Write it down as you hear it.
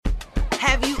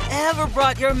Have you ever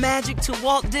brought your magic to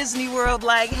Walt Disney World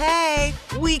like, hey,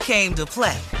 we came to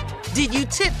play? Did you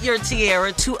tip your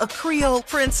tiara to a Creole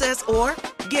princess or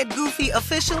get goofy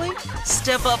officially?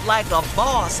 Step up like a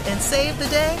boss and save the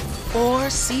day? Or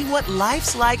see what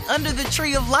life's like under the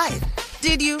tree of life?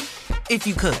 Did you? If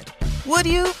you could. Would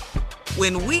you?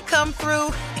 When we come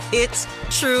through, it's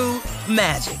true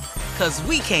magic. 'Cause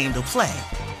we came to play.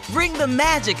 Bring the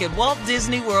magic at Walt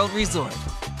Disney World Resort.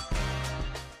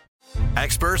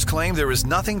 Experts claim there is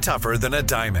nothing tougher than a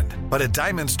diamond. But at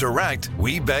Diamonds Direct,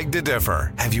 we beg to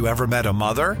differ. Have you ever met a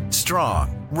mother?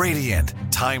 Strong, radiant,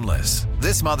 timeless.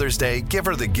 This Mother's Day, give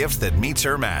her the gift that meets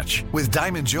her match. With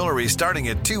diamond jewelry starting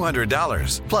at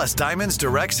 $200. Plus Diamonds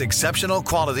Direct's exceptional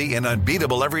quality and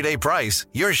unbeatable everyday price,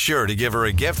 you're sure to give her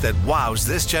a gift that wows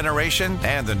this generation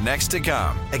and the next to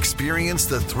come. Experience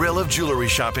the thrill of jewelry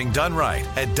shopping done right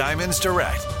at Diamonds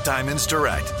Direct. Diamonds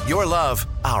Direct. Your love,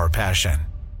 our passion.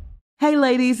 Hey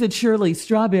ladies, it's Shirley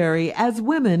Strawberry. As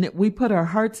women, we put our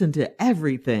hearts into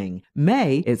everything.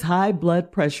 May is High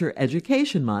Blood Pressure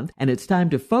Education Month, and it's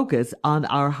time to focus on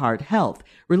our heart health.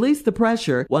 Release the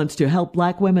Pressure wants to help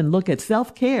Black women look at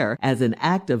self-care as an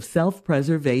act of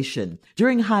self-preservation.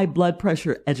 During High Blood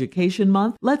Pressure Education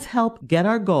Month, let's help get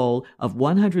our goal of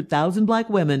 100,000 Black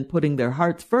women putting their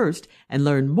hearts first and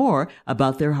learn more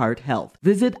about their heart health.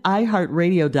 Visit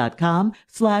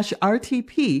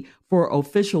iHeartRadio.com/RTP for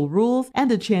official rules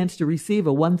and a chance to receive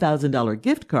a $1,000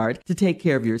 gift card to take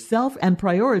care of yourself and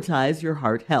prioritize your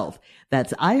heart health.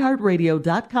 That's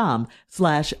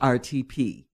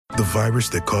iHeartRadio.com/RTP. The virus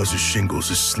that causes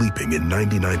shingles is sleeping in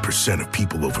 99% of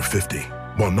people over 50.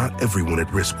 While not everyone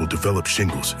at risk will develop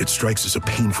shingles, it strikes as a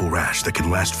painful rash that can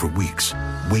last for weeks.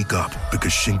 Wake up,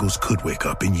 because shingles could wake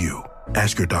up in you.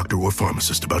 Ask your doctor or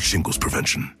pharmacist about shingles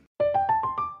prevention.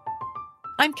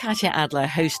 I'm Katya Adler,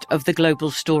 host of The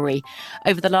Global Story.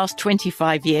 Over the last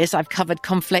 25 years, I've covered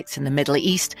conflicts in the Middle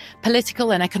East,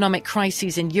 political and economic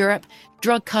crises in Europe,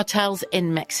 drug cartels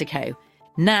in Mexico.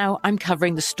 Now I'm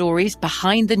covering the stories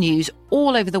behind the news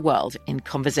all over the world in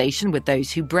conversation with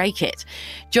those who break it.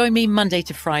 Join me Monday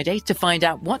to Friday to find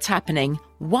out what's happening,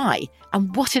 why,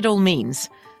 and what it all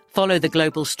means. Follow The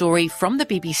Global Story from the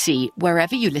BBC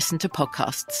wherever you listen to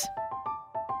podcasts.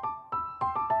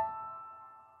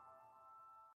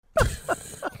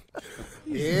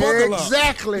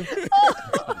 Exactly.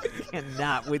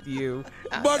 Cannot with you.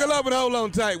 Buckle up and hold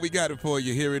on tight. We got it for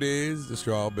you. Here it is, the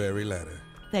Strawberry Letter.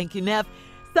 Thank you, Neff.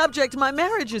 Subject, my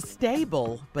marriage is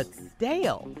stable, but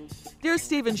stale. Dear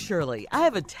Stephen Shirley, I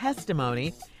have a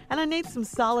testimony, and I need some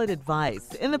solid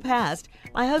advice. In the past,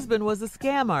 my husband was a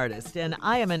scam artist, and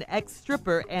I am an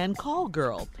ex-stripper and call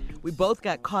girl. We both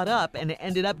got caught up and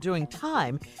ended up doing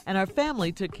time, and our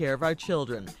family took care of our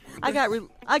children. I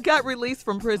got released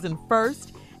from prison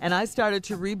first, and I started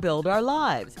to rebuild our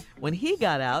lives. When he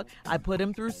got out, I put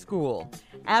him through school.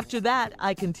 After that,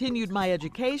 I continued my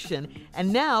education,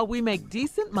 and now we make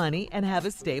decent money and have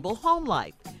a stable home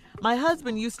life. My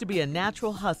husband used to be a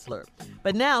natural hustler,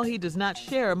 but now he does not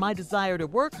share my desire to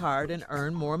work hard and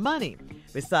earn more money.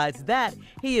 Besides that,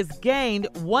 he has gained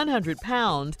 100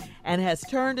 pounds and has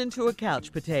turned into a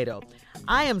couch potato.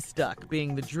 I am stuck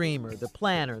being the dreamer, the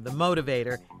planner, the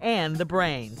motivator, and the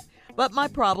brains. But my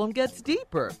problem gets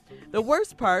deeper. The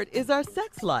worst part is our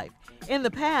sex life. In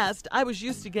the past, I was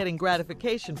used to getting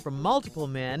gratification from multiple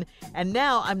men, and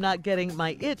now I'm not getting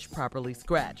my itch properly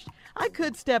scratched. I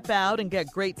could step out and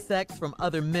get great sex from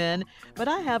other men, but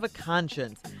I have a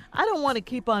conscience. I don't want to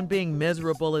keep on being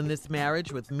miserable in this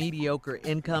marriage with mediocre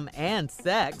income and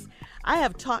sex. I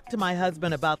have talked to my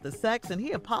husband about the sex, and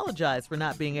he apologized for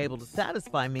not being able to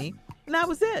satisfy me, and that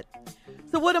was it.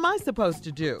 So what am I supposed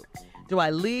to do? Do I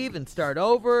leave and start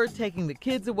over, taking the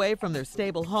kids away from their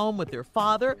stable home with their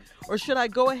father? Or should I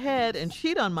go ahead and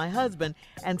cheat on my husband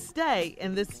and stay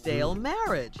in this stale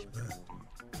marriage?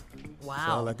 Wow.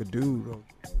 Sound like a dude.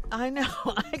 I know.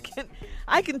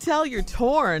 I can tell you're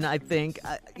torn, I think,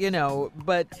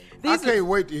 but these I can't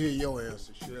wait to hear your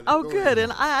answer, Shirley. Oh, good.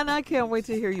 And I can't wait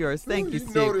to hear yours. Thank you,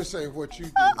 Steve. You know this ain't what you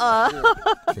do.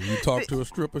 Can you talk to a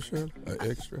stripper, Shirley? An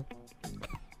ex-stripper?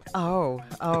 Oh,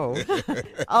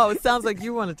 it sounds like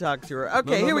you want to talk to her.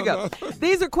 Okay, here we go.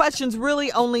 These are questions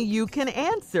really only you can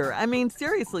answer. I mean,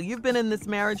 seriously, you've been in this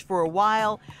marriage for a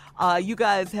while. You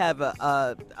guys have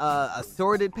a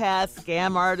sordid past,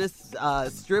 scam artist,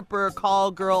 stripper,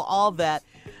 call girl, all that.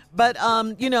 But,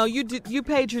 you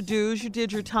paid your dues, you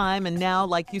did your time, and now,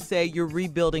 like you say, you're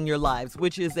rebuilding your lives,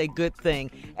 which is a good thing.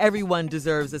 Everyone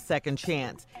deserves a second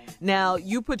chance. Now,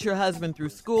 you put your husband through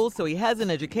school, so he has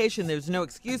an education. There's no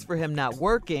excuse for him not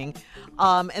working.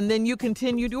 And then you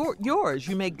continued yours.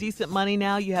 You make decent money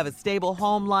now. You have a stable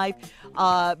home life.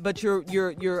 But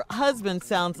your husband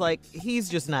sounds like he's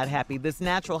just not happy. This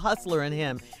natural hustler in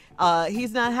him.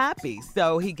 He's not happy.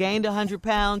 So he gained 100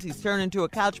 pounds. He's turned into a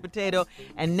couch potato.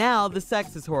 And now the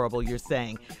sex is horrible, you're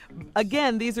saying.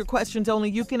 Again, these are questions only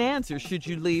you can answer should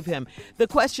you leave him. The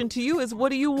question to you is, what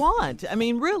do you want? I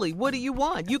mean, really, what do you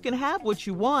want? You can have what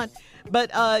you want,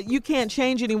 but you can't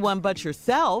change anyone but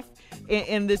yourself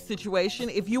in this situation.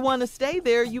 If you want to stay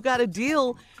there, you got to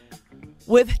deal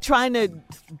with trying to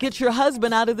get your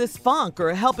husband out of this funk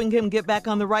or helping him get back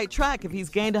on the right track. If he's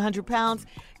gained 100 pounds,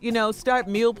 start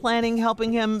meal planning,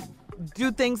 helping him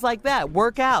do things like that,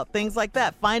 work out, things like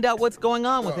that. Find out what's going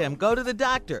on with him. Go to the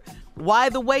doctor. Why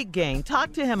the weight gain?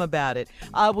 Talk to him about it.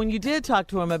 When you did talk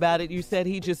to him about it, you said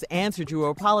he just answered you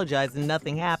or apologized and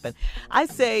nothing happened. I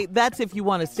say that's if you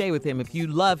want to stay with him, if you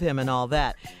love him and all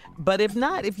that. But if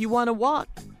not, if you want to walk,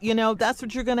 that's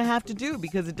what you're going to have to do,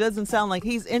 because it doesn't sound like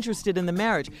he's interested in the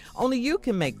marriage. Only you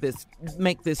can make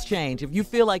this change. If you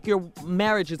feel like your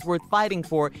marriage is worth fighting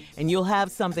for and you'll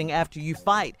have something after you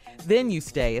fight, then you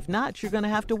stay. If not, you're going to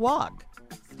have to walk.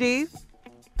 Steve?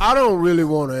 I don't really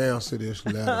want to answer this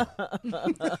letter.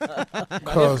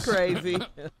 It's crazy.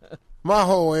 My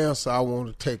whole answer, I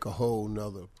want to take a whole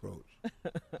nother approach.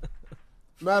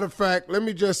 Matter of fact, let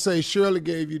me just say Shirley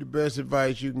gave you the best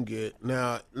advice you can get.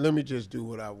 Now, let me just do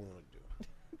what I want to do.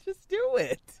 Just do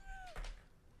it.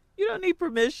 You don't need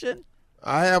permission.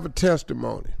 I have a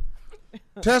testimony.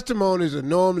 Testimonies are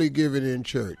normally given in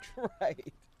church.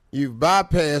 Right. You've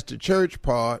bypassed the church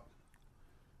part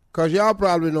because y'all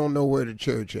probably don't know where the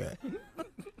church at.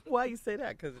 Why you say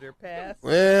that? Because of their past?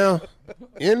 Well,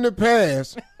 in the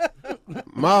past,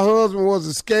 my husband was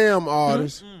a scam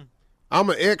artist. I'm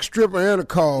an ex-stripper and a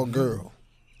call girl.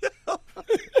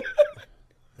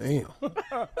 Damn.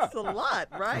 That's a lot,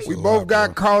 right? We both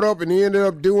got caught up and ended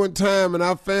up doing time, and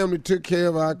our family took care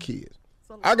of our kids.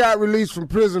 I got released from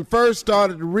prison first,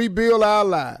 started to rebuild our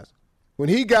lives. When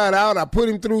he got out, I put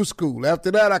him through school.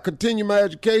 After that, I continued my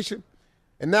education,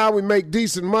 and now we make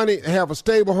decent money and have a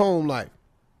stable home life.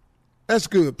 That's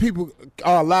good. People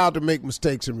are allowed to make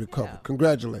mistakes and recover. Yeah.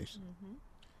 Congratulations. Mm-hmm.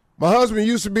 My husband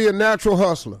used to be a natural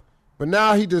hustler, but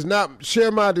now he does not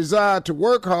share my desire to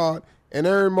work hard and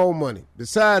earn more money.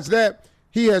 Besides that,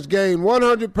 he has gained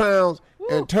 100 pounds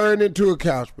and turned into a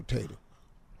couch potato.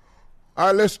 All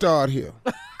right, let's start here.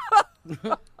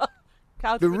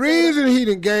 The reason he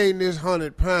done gained this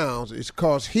 100 pounds is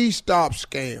because he stopped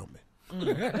scamming.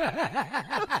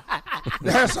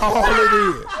 That's all it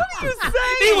is. What are you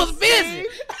saying? He was busy.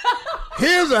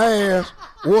 His ass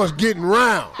was getting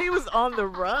round. He was on the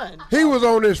run. He was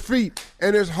on his feet.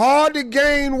 And it's hard to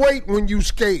gain weight when you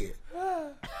scared.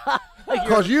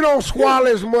 Because you don't swallow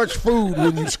as much food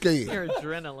when you scared. Your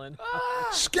adrenaline.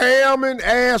 Scamming,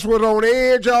 ass was on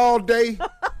edge all day.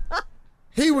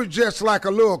 He was just like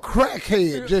a little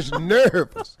crackhead, just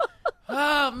nervous.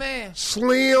 Oh, man.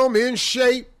 Slim, in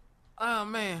shape. Oh,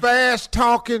 man. Fast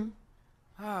talking.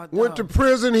 Oh, went to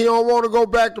prison. He don't want to go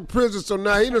back to prison, so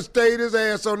now he done stayed his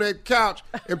ass on that couch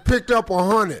and picked up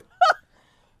 100.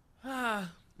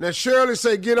 Now Shirley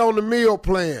say get on the meal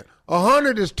plan.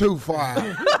 100 is too far. He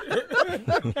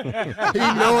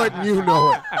know it and you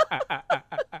know it.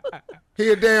 He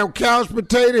a damn couch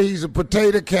potato. He's a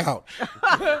potato couch.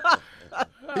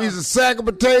 He's a sack of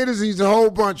potatoes. He's a whole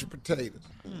bunch of potatoes.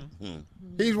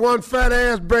 He's one fat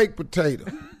ass baked potato.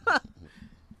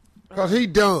 Because he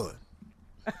done.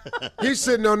 He's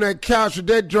sitting on that couch with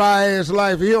that dry ass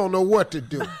life. He don't know what to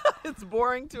do. It's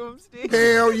boring to him, Steve.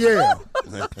 Hell yeah.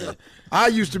 I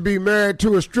used to be married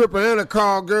to a stripper and a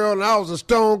call girl, and I was a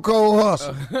stone cold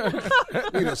hustler.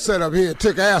 We done sat up here and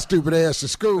took our stupid ass to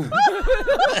school.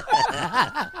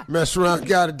 Mess around and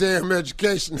got a damn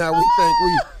education. Now we think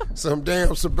we some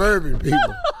damn suburban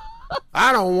people.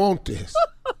 I don't want this.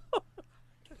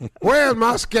 Where's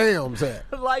my scams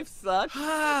at? Life sucks.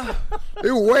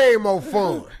 It was way more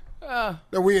fun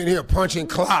than we in here punching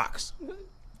clocks,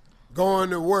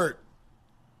 going to work.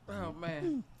 Oh,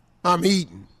 man. I'm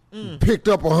eating. Picked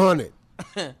up 100.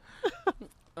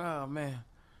 Oh, man.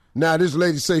 Now this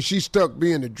lady say she stuck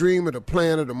being the dreamer, the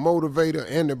planner, the motivator,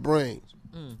 and the brains.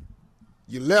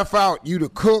 You left out you the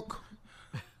cook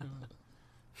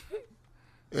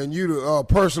and you the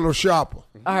personal shopper.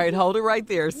 All right, hold it right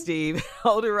there, Steve.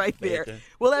 Hold it right there.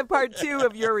 We'll have part 2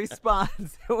 of your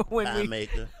response when we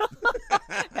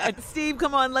Steve,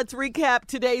 come on, let's recap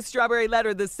today's Strawberry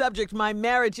Letter. The subject, my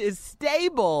marriage is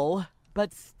stable,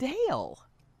 but stale.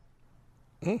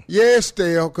 Yeah, it's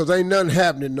stale, because ain't nothing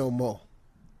happening no more.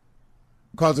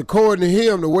 Because according to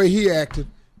him, the way he acted,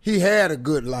 he had a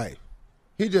good life.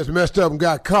 He just messed up and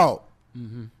got caught.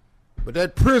 Mm-hmm. But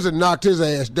that prison knocked his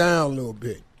ass down a little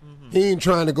bit. Mm-hmm. He ain't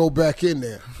trying to go back in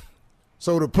there.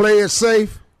 So to play it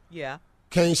safe,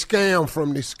 can't scam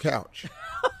from this couch.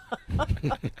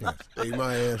 Stay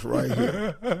my ass right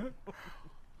here.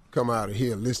 Come out of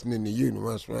here listening to you.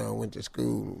 Once I went to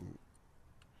school,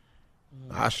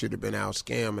 I should have been out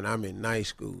scamming. I'm in night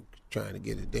school trying to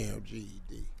get a damn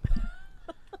GED.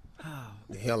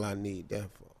 The hell I need that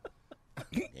for?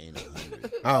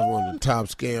 I was one of the top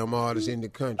scam artists in the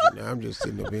country. Now I'm just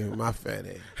sitting up here with my fat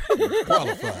ass.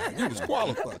 Qualified. You was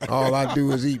qualified. All I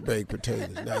do is eat baked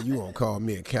potatoes. Now you won't call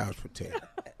me a couch potato.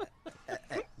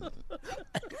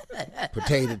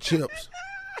 Potato chips.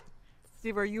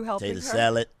 Steve, are you helping Potato her?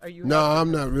 salad. No,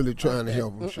 I'm not really trying to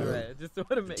help him, sure. Right, just want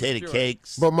to make Potato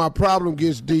cakes. But my problem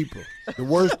gets deeper. The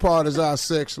worst part is our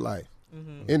sex life.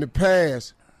 Mm-hmm. In the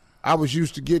past, I was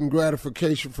used to getting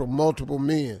gratification from multiple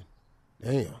men.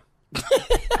 Damn.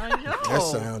 I know. That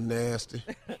sounds nasty.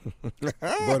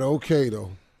 But okay,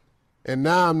 though. And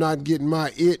now I'm not getting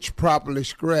my itch properly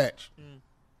scratched.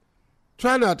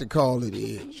 Try not to call it an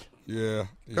itch. Yeah.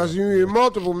 Because you're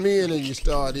multiple men and you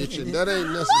start itching. That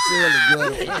ain't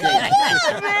necessarily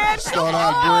gratification. Start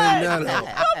out bringing that up.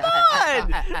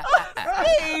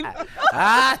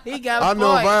 He got a I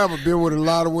know point. if I ever been with a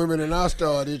lot of women and I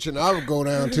start itching, I would go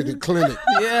down to the clinic.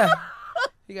 Yeah.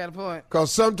 He got a point.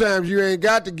 Because sometimes you ain't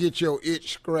got to get your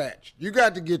itch scratched. You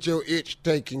got to get your itch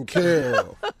taken care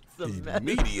of.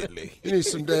 Immediately. You need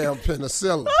some damn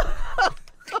penicillin.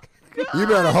 You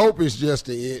better hope it's just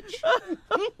an itch.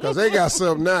 Because they got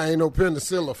something now ain't no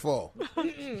penicillin for.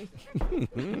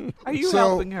 Are you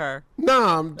helping her?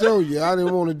 Nah, I'm telling you, I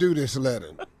didn't want to do this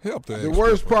letter. Help that. The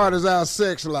worst part is our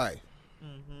sex life.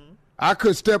 Mm-hmm. I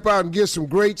could step out and get some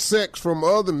great sex from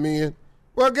other men.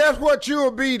 Well, guess what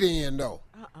you'll be then, though?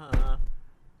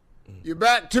 You're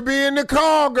back to being the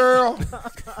call girl.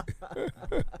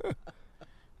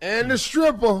 And the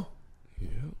stripper. Yeah.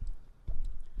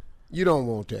 You don't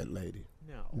want that, lady.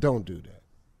 No. Don't do that.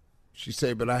 She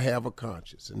said, but I have a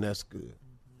conscience, and that's good.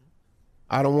 Mm-hmm.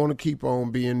 I don't want to keep on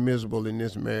being miserable in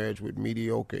this marriage with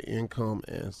mediocre income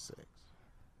and sex.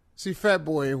 See, fat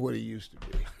boy ain't what he used to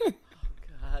be.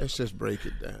 Let's just break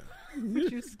it down.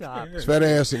 Would you stop? His fat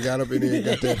ass and got up in there and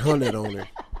got that 100 on it.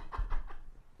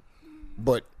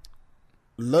 But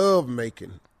love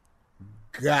making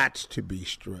got to be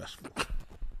stressful.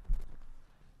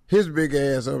 His big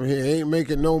ass over here ain't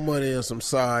making no money in some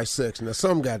sorry sex. Now,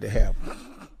 something got to happen.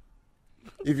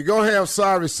 If you're going to have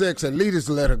sorry sex, at least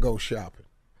let her go shopping.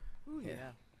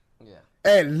 Yeah.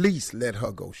 At least let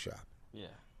her go shopping. Yeah.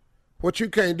 What you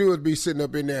can't do is be sitting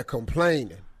up in there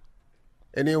complaining.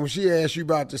 And then when she asks you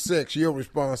about the sex, your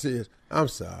response is, I'm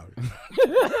sorry.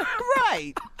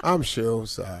 Right. I'm sure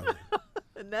sorry.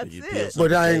 And that's it.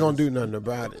 But I ain't going to do nothing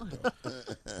about it,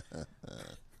 though.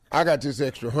 I got this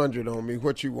extra 100 on me.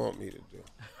 What you want me to do?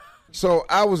 So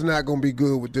I was not going to be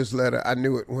good with this letter. I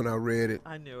knew it when I read it.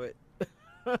 I knew it.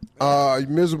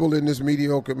 Miserable in this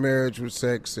mediocre marriage with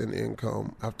sex and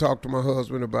income. I've talked to my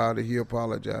husband about it. He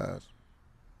apologized.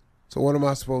 So what am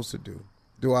I supposed to do?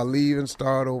 Do I leave and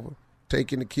start over,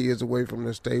 taking the kids away from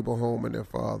their stable home and their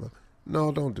father?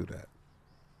 No, don't do that.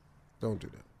 Don't do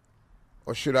that.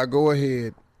 Or should I go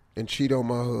ahead and cheat on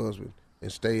my husband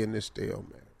and stay in this stale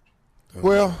marriage?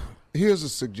 Well, here's a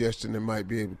suggestion that might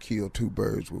be able to kill two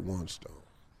birds with one stone.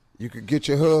 You could get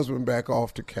your husband back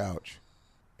off the couch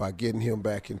by getting him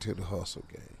back into the hustle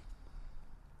game.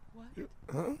 What?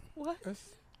 Huh? What?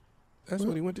 That's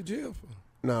what he went to jail for.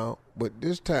 No, but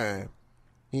this time,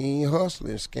 he ain't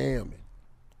hustling, scamming.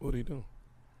 What he doing?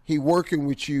 He working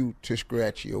with you to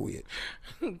scratch your itch.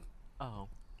 Oh.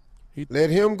 Let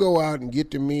him go out and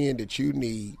get the men that you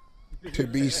need to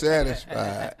be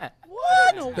satisfied.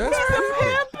 What? That's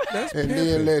pimping. That's And pimping.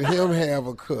 then let him have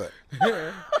a cut.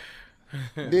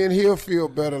 Then he'll feel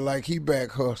better like he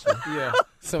back hustling. Yeah.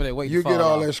 Some of that weight You fall get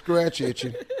all off. that scratch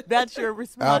itching That's your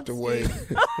response. out the way.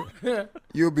 Steve?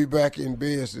 You'll be back in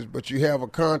business, but you have a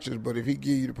conscience. But if he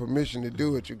give you the permission to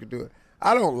do it, you can do it.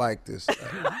 I don't like this.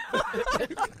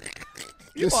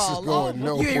 This is going You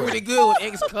nowhere. ain't really good with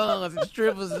ex-cons and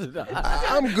strippers.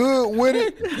 I'm good with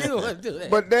it, You don't want to do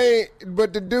that.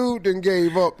 but the dude done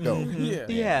gave up though. Yeah.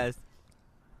 Yes.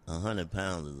 100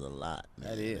 pounds is a lot. Man.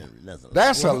 That is.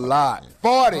 That's a lot.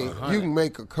 40, you can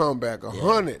make a comeback.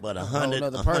 100. But 100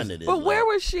 is But where like,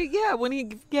 was she, when he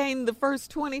gained the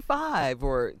first 25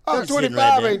 or... Oh,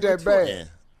 25 ain't that bad.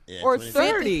 Yeah, or 25.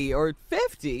 30 or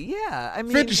 50, yeah. I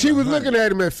mean... 50, she was looking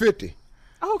at him at 50.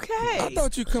 Okay. I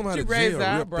thought you come out of raised jail the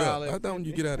ripped eyebrow. up. I thought when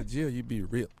you get out of jail, you be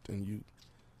ripped and you...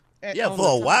 Yeah,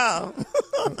 for a while.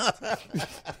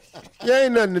 You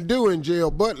ain't nothing to do in jail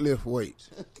but lift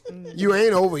weights. You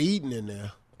ain't overeating in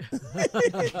there.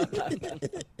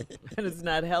 And it's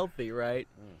not healthy, right?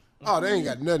 Oh, they ain't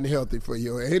got nothing healthy for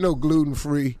you. Ain't no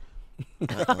gluten-free.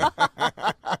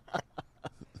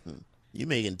 You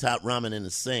making top ramen in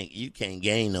the sink. You can't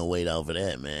gain no weight off of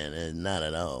that, man. Not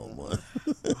at all, boy.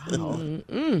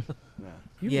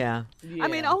 Yeah. I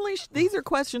mean, these are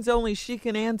questions only she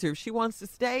can answer. If she wants to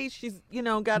stay, she's,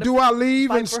 got to. Do I leave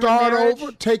fight and for her start marriage.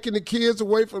 over, taking the kids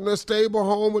away from their stable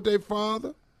home with their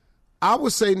father? I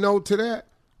would say no to that.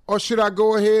 Or should I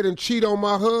go ahead and cheat on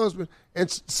my husband? And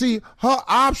see, her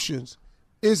options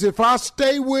is if I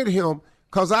stay with him,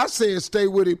 because I said stay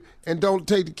with him and don't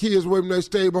take the kids away from their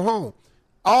stable home.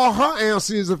 All her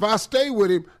answer is if I stay with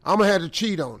him, I'm going to have to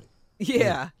cheat on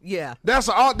him. Yeah. That's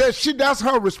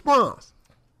her response.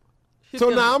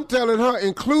 Now I'm telling her,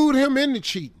 include him in the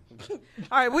cheating.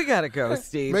 All right, we got to go,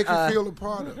 Steve. Make her feel a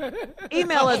part of it.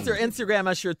 Email us or Instagram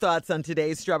us your thoughts on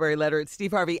today's Strawberry Letter at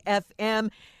Steve Harvey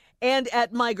FM and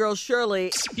at My Girl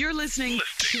Shirley. You're listening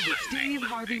to the Steve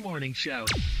Harvey Morning Show.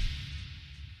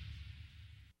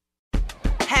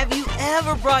 Have you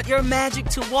ever brought your magic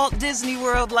to Walt Disney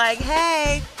World like,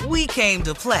 hey, we came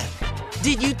to play?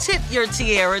 Did you tip your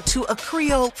tiara to a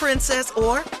Creole princess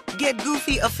or get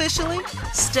goofy officially?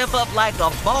 Step up like a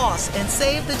boss and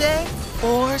save the day?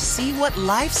 Or see what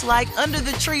life's like under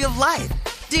the tree of life?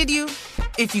 Did you?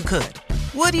 If you could.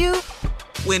 Would you?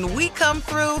 When we come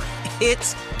through,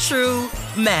 it's true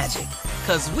magic.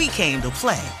 'Cause we came to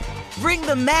play. Bring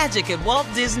the magic at Walt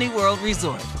Disney World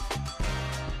Resort.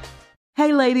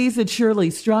 Hey ladies, it's Shirley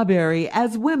Strawberry.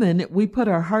 As women, we put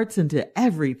our hearts into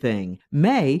everything.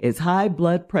 May is High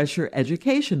Blood Pressure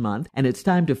Education Month, and it's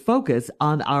time to focus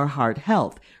on our heart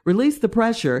health. Release the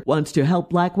Pressure wants to help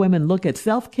Black women look at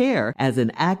self-care as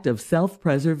an act of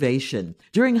self-preservation.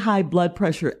 During High Blood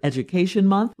Pressure Education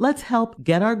Month, let's help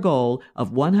get our goal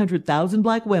of 100,000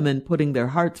 Black women putting their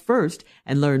hearts first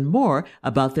and learn more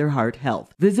about their heart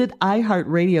health. Visit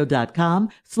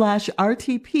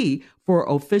iHeartRadio.com/RTP for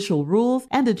official rules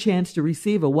and a chance to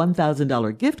receive a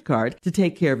 $1,000 gift card to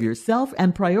take care of yourself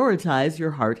and prioritize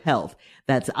your heart health.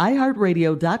 That's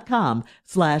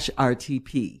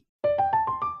iHeartRadio.com/RTP.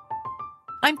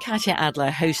 I'm Katya Adler,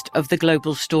 host of The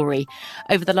Global Story.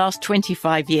 Over the last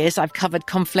 25 years, I've covered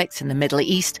conflicts in the Middle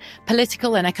East,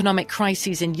 political and economic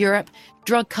crises in Europe,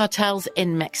 drug cartels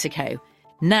in Mexico.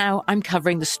 Now I'm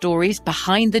covering the stories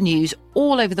behind the news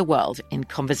all over the world in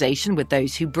conversation with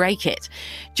those who break it.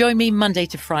 Join me Monday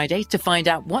to Friday to find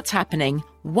out what's happening,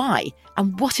 why,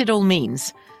 and what it all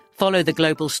means. Follow The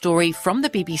Global Story from the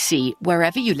BBC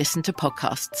wherever you listen to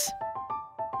podcasts.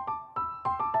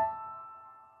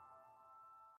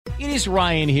 It is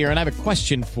Ryan here, and I have a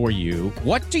question for you.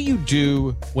 What do you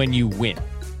do when you win?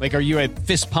 Like, are you a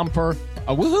fist pumper?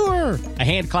 A woohooer, a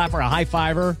hand clapper, a high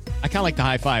fiver. I kind of like the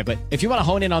high five, but if you want to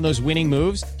hone in on those winning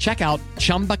moves, check out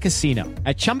Chumba Casino.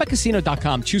 At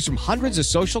ChumbaCasino.com, choose from hundreds of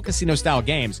social casino style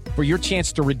games for your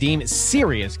chance to redeem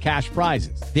serious cash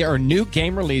prizes. There are new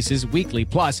game releases weekly,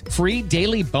 plus free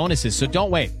daily bonuses. So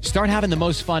don't wait. Start having the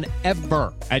most fun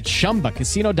ever at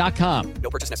ChumbaCasino.com.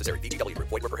 No purchase necessary. VGW.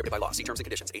 Void where prohibited by law. See terms and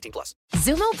conditions. 18+.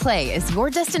 Xumo Play is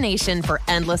your destination for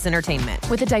endless entertainment.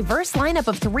 With a diverse lineup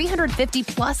of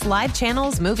 350+ live channels,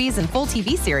 movies, and full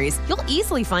TV series, you'll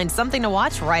easily find something to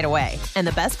watch right away. And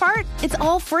the best part? It's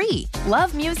all free.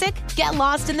 Love music? Get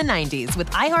lost in the 90s with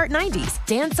iHeart 90s.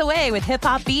 Dance away with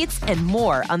hip-hop beats and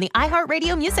more on the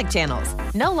iHeartRadio music channels.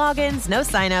 No logins, no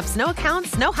signups, no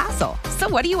accounts, no hassle. So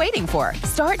what are you waiting for?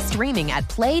 Start streaming at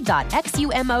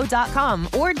play.xumo.com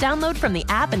or download from the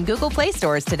app and Google Play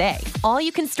stores today. All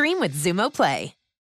you can stream with Xumo Play.